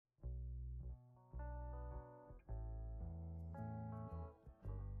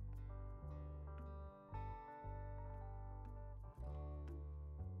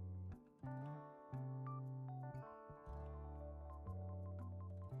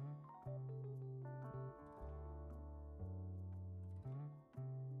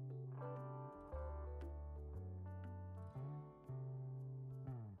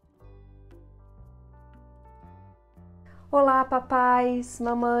Olá, papais,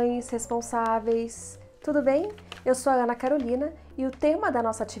 mamães, responsáveis, tudo bem? Eu sou a Ana Carolina e o tema da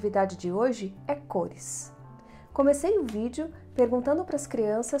nossa atividade de hoje é cores. Comecei o vídeo perguntando para as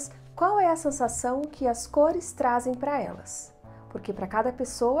crianças qual é a sensação que as cores trazem para elas, porque para cada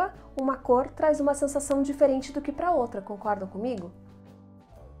pessoa uma cor traz uma sensação diferente do que para outra, concordam comigo?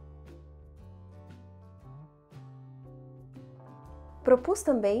 Propus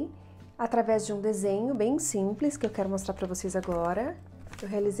também, através de um desenho bem simples, que eu quero mostrar para vocês agora. Eu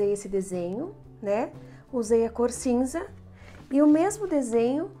realizei esse desenho, né? Usei a cor cinza e o mesmo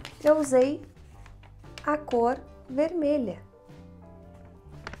desenho eu usei a cor vermelha.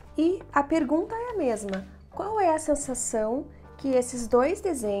 E a pergunta é a mesma: qual é a sensação que esses dois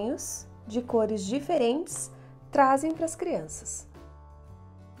desenhos de cores diferentes trazem para as crianças?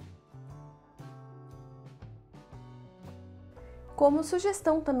 Como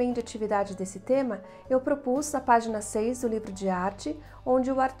sugestão também de atividade desse tema, eu propus a página 6 do livro de arte,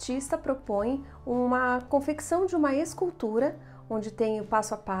 onde o artista propõe uma confecção de uma escultura, onde tem o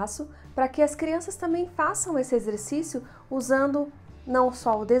passo a passo, para que as crianças também façam esse exercício usando não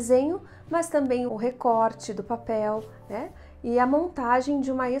só o desenho, mas também o recorte do papel, né? E a montagem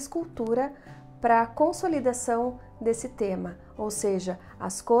de uma escultura para a consolidação desse tema, ou seja,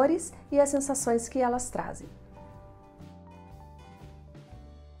 as cores e as sensações que elas trazem.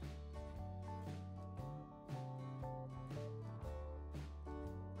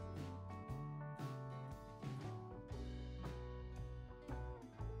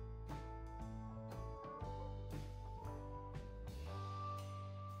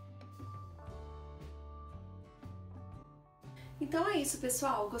 Então é isso,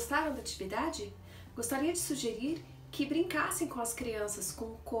 pessoal. Gostaram da atividade? Gostaria de sugerir que brincassem com as crianças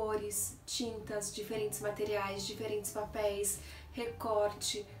com cores, tintas, diferentes materiais, diferentes papéis,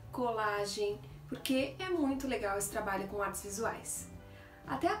 recorte, colagem, porque é muito legal esse trabalho com artes visuais.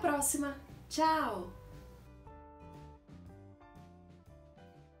 Até a próxima! Tchau!